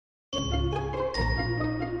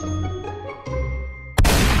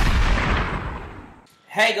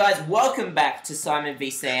Hey guys, welcome back to Simon v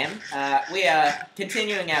Sam. We are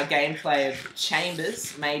continuing our gameplay of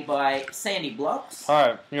Chambers, made by SandyBlox.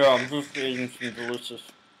 Hi, yeah, I'm just eating some delicious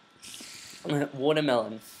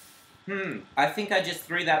watermelon. I think I just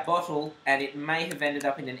threw that bottle, and it may have ended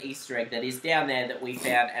up in an Easter egg that is down there that we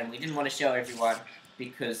found, and we didn't want to show everyone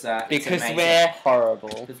because it's amazing. We're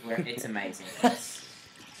horrible. Because it's amazing.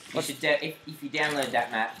 You should if you download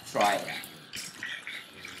that map, try it out.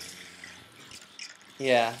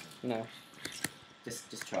 Yeah, no.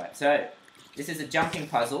 Just try it. So, this is a jumping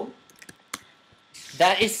puzzle.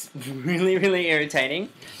 That is really, really irritating.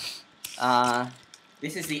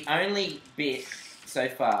 This is the only bit so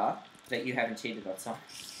far that you haven't cheated on, so.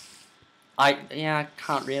 I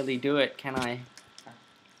can't really do it, can I?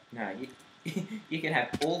 No, you can have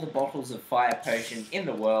all the bottles of fire potion in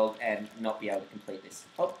the world and not be able to complete this.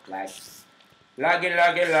 Oh, lag. Laggy,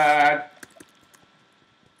 laggy, lag.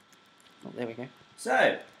 Oh, there we go.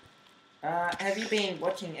 So, have you been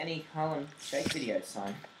watching any Harlem Shake videos,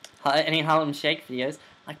 Simon? Any Harlem Shake videos?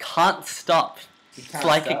 I can't stop. It's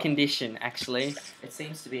like a condition, actually. It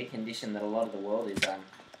seems to be a condition that a lot of the world is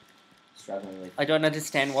struggling with. I don't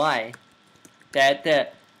understand why.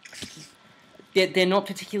 They're not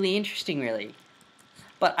particularly interesting, really.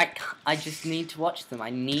 But I just need to watch them.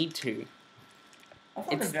 I need to. I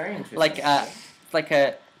find them very interesting.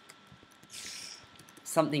 Like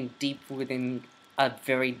something deep within a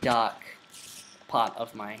very dark part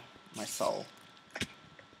of my soul.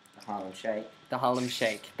 The Harlem Shake. The Harlem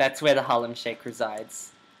Shake. That's where the Harlem Shake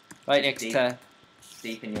resides. Right next to...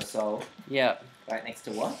 Deep in your soul. Yeah. Right next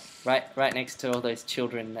to what? Right next to all those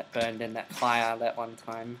children that burned in that fire that one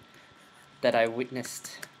time that I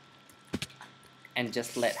witnessed and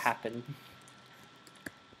just let happen.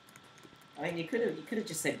 I mean, you could have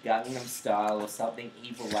just said Gangnam Style or something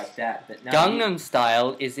evil like that, but no. Gangnam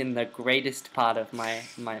Style is in the greatest part of my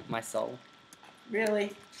soul.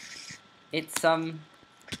 Really? It's not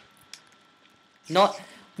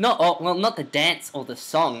the dance or the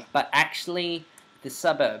song, but actually the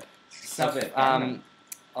suburb.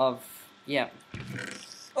 Yeah.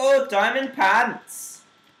 Oh, diamond pants.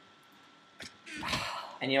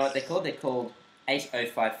 And you know what they're called? They're called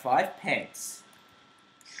 8055 pence.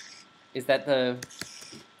 Is that the...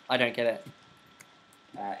 I don't get it.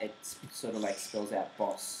 It sort of like spells out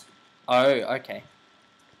boss. Oh, okay.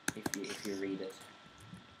 If you read it.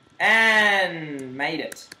 And made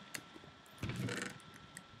it.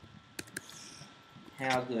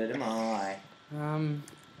 How good am I?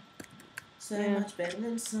 So much better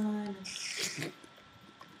than Simon.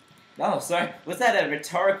 Oh, sorry. Was that a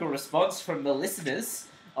rhetorical response from the listeners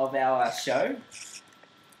of our show?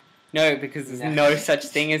 No, because there's no such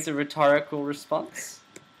thing as a rhetorical response.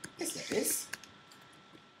 Yes, there is.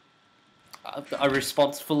 A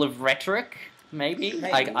response full of rhetoric, maybe?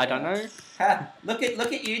 I don't know. Ha! Look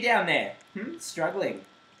at you down there. Struggling.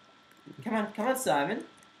 Come on, Simon.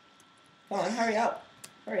 Come on, hurry up.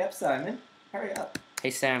 Hurry up, Simon. Hurry up. Hey,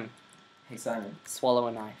 Sam. Hey, Simon. Swallow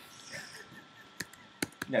a knife.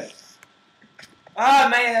 No. Ah,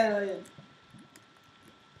 man!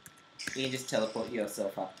 You can just teleport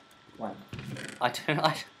yourself up. One. I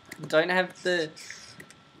don't have the...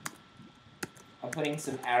 I'm putting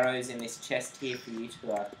some arrows in this chest here for you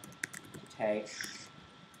to take.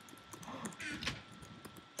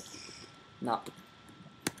 No.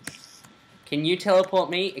 Can you teleport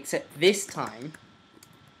me? Except this time,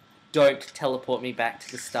 don't teleport me back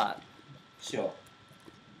to the start. Sure.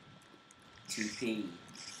 TP.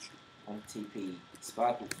 On TP.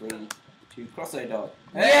 Sparkle Flea. To Crosso Dog.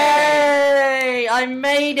 Hey! Yay! I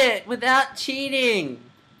made it without cheating!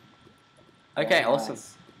 Okay, very awesome.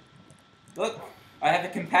 Nice. Look, I have a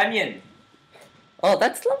companion. Oh,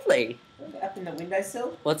 that's lovely. Up in the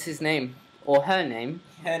windowsill. What's his name? Or her name?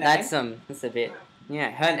 Her name? That's a bit...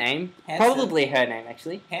 Yeah, her name. Hanson. Probably her name,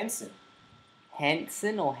 actually. Hanson.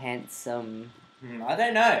 Hanson or handsome? I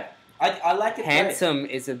don't know. I like it. Handsome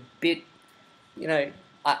is a bit... You know,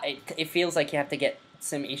 it feels like you have to get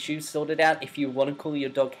some issues sorted out if you want to call your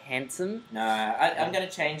dog handsome. No, I'm going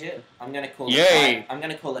to change it. I'm going to call it... I'm going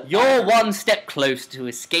to call it... You're one step close to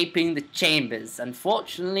escaping the chambers.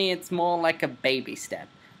 Unfortunately, it's more like a baby step.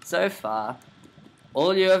 So far,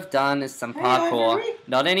 all you have done is some parkour. Ivory?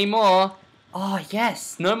 Not anymore. Oh,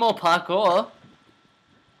 yes. No more parkour.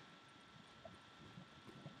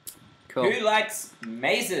 Cool. Who likes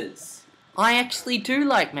mazes? I actually do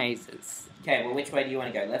like mazes. Okay, well, which way do you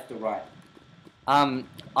want to go? Left or right? I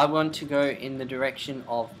want to go in the direction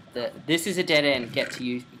of the... This is a dead end. Get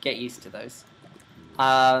used to those.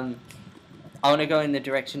 I want to go in the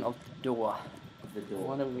direction of the door. The door.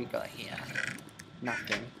 What have we got here?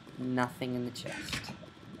 Nothing. Nothing in the chest.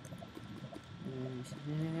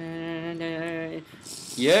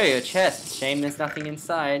 Yeah, your chest. Shame there's nothing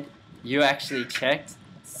inside. You actually checked.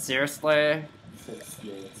 Seriously?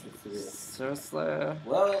 Seriously?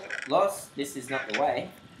 Well, Lost, this is not the way.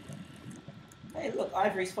 Hey, look,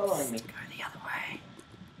 Ivory's following me. Go the other way.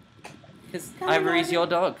 Because Ivory's your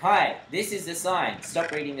dog. Hi, this is the sign.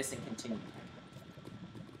 Stop reading this and continue.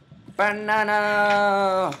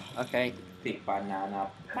 Banana! Okay. Big banana.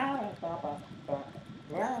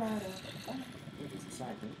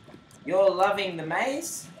 You're loving the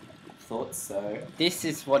maze? Thought so. This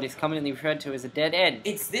is what is commonly referred to as a dead end.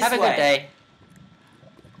 It's this Have a way. good day.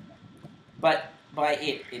 But by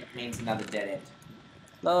it means another dead end.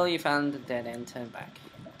 Lol, you found a dead end. Turn back.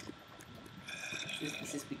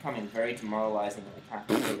 This is becoming very demoralizing that we can't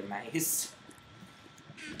complete a maze.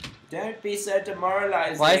 Don't be so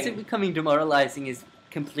demoralizing. Why is it becoming demoralizing? Is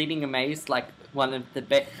completing a maze like one of the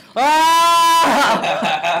best? Ah!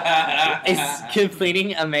 Is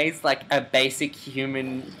completing a maze like a basic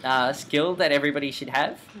human skill that everybody should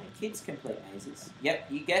have? Kids complete mazes.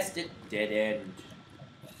 Yep, you guessed it. Dead end.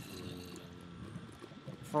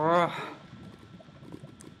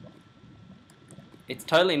 It's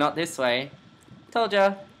totally not this way. Told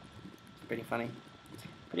ya. Pretty funny.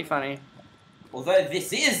 Pretty funny. Although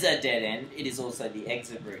this is a dead end, it is also the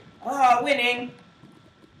exit route. Ah, winning!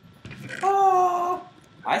 Oh!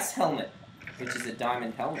 Ice helmet, which is a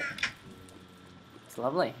diamond helmet. It's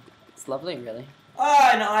lovely. It's lovely, really. Oh,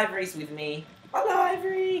 and Ivory's with me. Hello,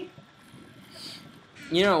 Ivory!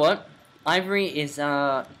 You know what? Ivory is,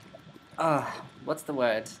 what's the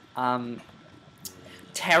word?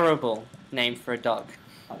 Terrible name for a dog.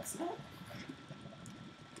 Oh, it's not.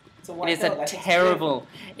 It's a It white is dog. a terrible.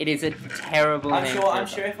 It is a terrible name. I'm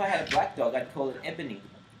sure if I had a black dog, I'd call it Ebony.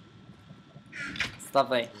 It's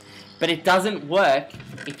lovely, but it doesn't work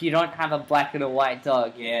if you don't have a black and a white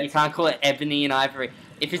dog. Yeah, You can't call it Ebony and Ivory.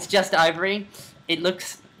 If it's just Ivory, it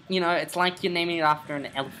looks, it's like you're naming it after an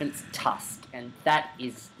elephant's tusk, and that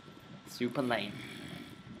is super lame.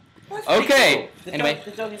 Well, that's pretty Okay. cool. Anyway,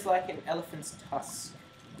 The dog is like an elephant's tusk.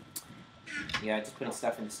 Yeah, just putting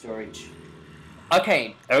stuff in the storage.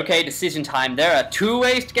 Okay, decision time. There are two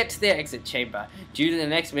ways to get to the exit chamber. Due to the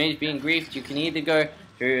next maze being griefed, you can either go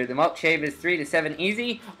through the mock chambers 3 to 7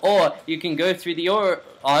 easy, or you can go through the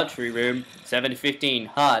archery room 7 to 15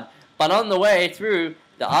 hard. But on the way through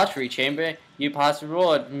the archery chamber, you pass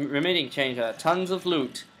reward remitting chamber, tons of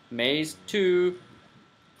loot. Maze 2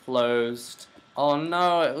 closed. Oh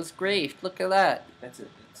no, it was griefed. Look at that. That's it.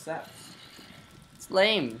 It's that. It's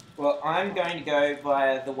lame. Well, I'm going to go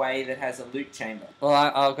via the way that has a loot chamber. Well,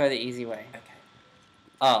 I'll go the easy way. Okay.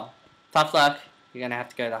 Oh, tough luck. You're gonna have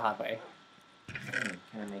to go the hard way. Can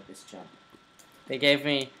I make this jump? They gave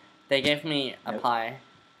me a Nope. pie.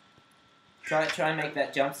 Try and make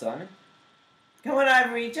that jump, Simon. Come on,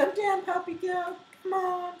 Ivory. Jump down, puppy girl. Come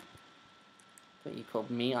on. But you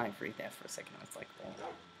called me Ivory there for a second. I was like,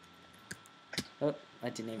 oh, I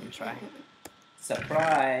didn't even try.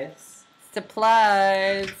 Surprise.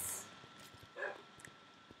 Supplies.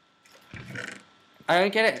 I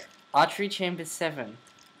don't get it. Archery chamber 7.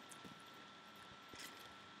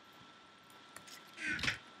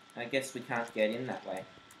 I guess we can't get in that way.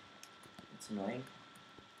 It's annoying.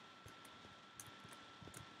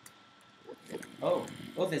 Oh,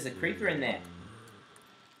 there's a creeper in there.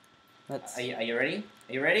 Let's. Are you ready?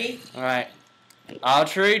 Are you ready? All right.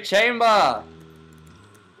 Archery chamber.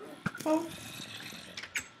 Oh.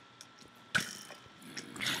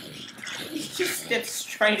 You just stepped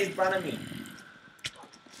straight in front of me.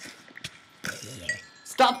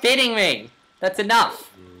 Stop hitting me. That's enough.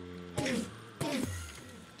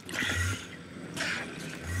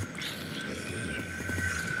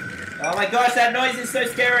 Oh my gosh, that noise is so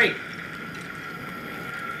scary!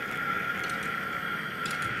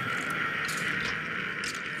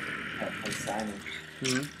 Hey Simon.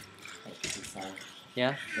 Hmm. Hey, this is Simon.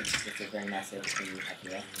 Yeah. That's a very nice thing you have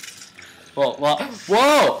here. Whoa! Whoa!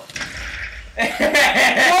 Whoa!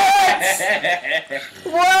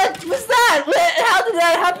 What was that? How did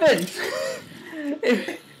that happen?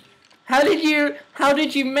 How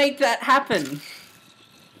did you make that happen?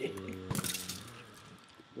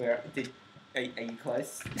 Are you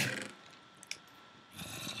close?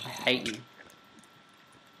 I hate you.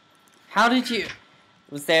 How did you?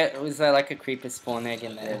 Was there like a creeper spawn egg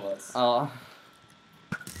in there? There was. Oh.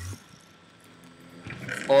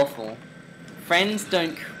 Awful. Friends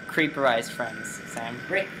don't creeperize friends, Sam.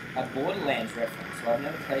 Rick, a Borderlands reference. Well, I've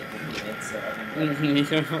never played Borderlands, so I don't know.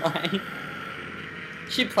 Neither have I.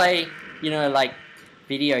 You should play, like,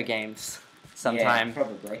 video games sometime. Yeah,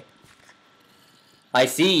 probably. I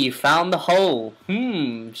see, you found the hole.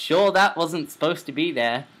 Sure that wasn't supposed to be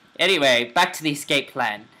there. Anyway, back to the escape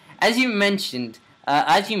plan. As you mentioned,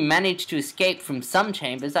 as you managed to escape from some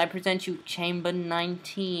chambers, I present you Chamber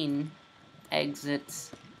 19.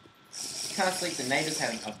 Exits. Can't sleep, the neighbour's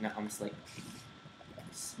having... Oh, no, I'm asleep.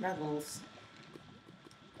 Snuggles.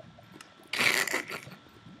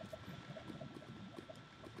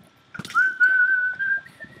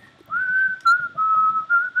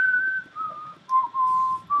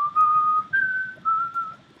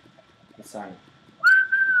 Simon.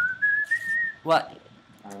 What?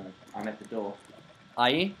 I'm at the door. Are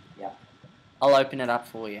you? Yeah. I'll open it up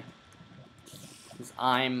for you. Because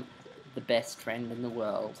I'm the best friend in the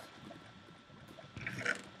world.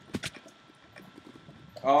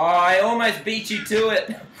 Oh, I almost beat you to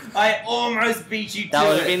it! I almost beat you to it! That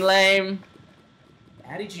would have been lame.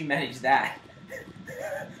 How did you manage that?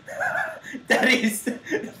 That is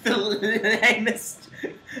the lamest...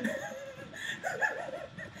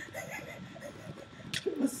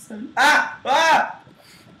 Ah!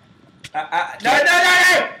 Ah! No, no, no,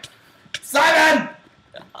 no! Simon!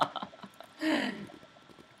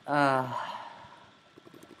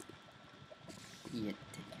 Yeah.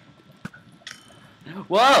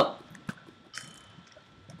 Whoa!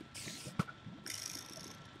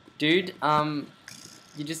 Dude,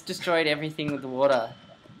 you just destroyed everything with the water.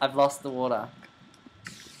 I've lost the water.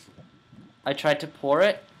 I tried to pour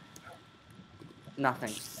it. Nothing.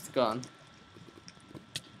 It's gone.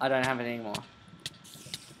 I don't have it anymore.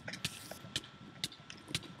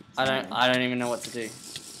 I don't even know what to do.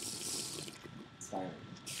 Simon.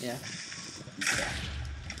 Yeah. You suck.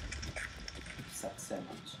 You suck so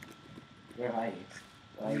much. Where are you?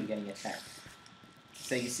 Why are you getting attacked?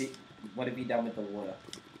 So you see, what have you done with the water?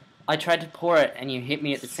 I tried to pour it and you hit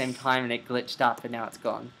me at the same time and it glitched up and now it's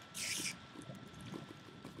gone.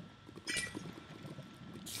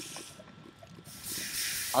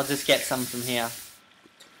 I'll just get some from here.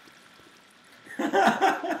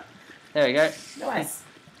 There we go. Nice.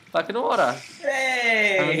 Bucket of water.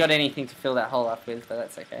 Hey! Haven't got anything to fill that hole up with, but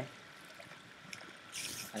that's okay.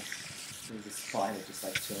 There's a spider just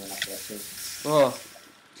like chilling up there too. Oh.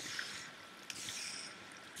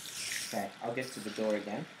 Okay, I'll get to the door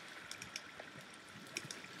again.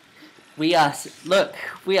 Look,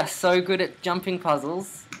 we are so good at jumping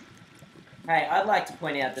puzzles. Hey, I'd like to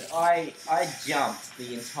point out that I jumped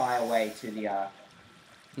the entire way to the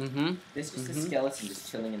There's just a skeleton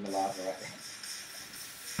just chilling in the lava right there.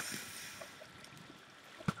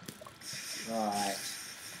 Right.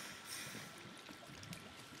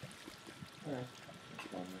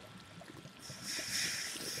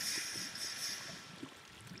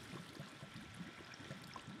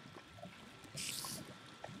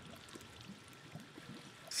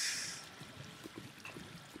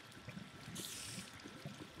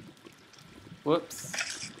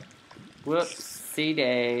 Whoops. Whoopsie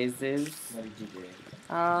daisies. What did you do?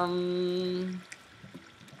 What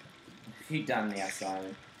have you done now,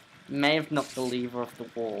 Simon? May have knocked the lever off the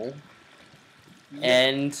wall. Yep.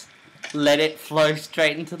 And let it flow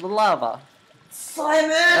straight into the lava.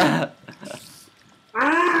 Simon!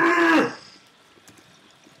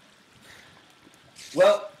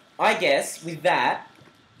 Well, I guess with that,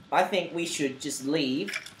 I think we should just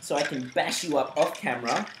leave so I can bash you up off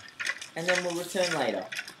camera and then we'll return later.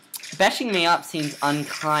 Bashing me up seems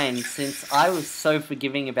unkind since I was so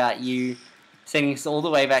forgiving about you sending us all the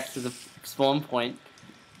way back to the spawn point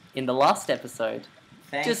in the last episode.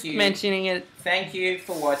 Just mentioning it. Thank you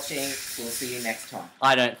for watching. We'll see you next time.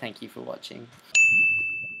 I don't thank you for watching.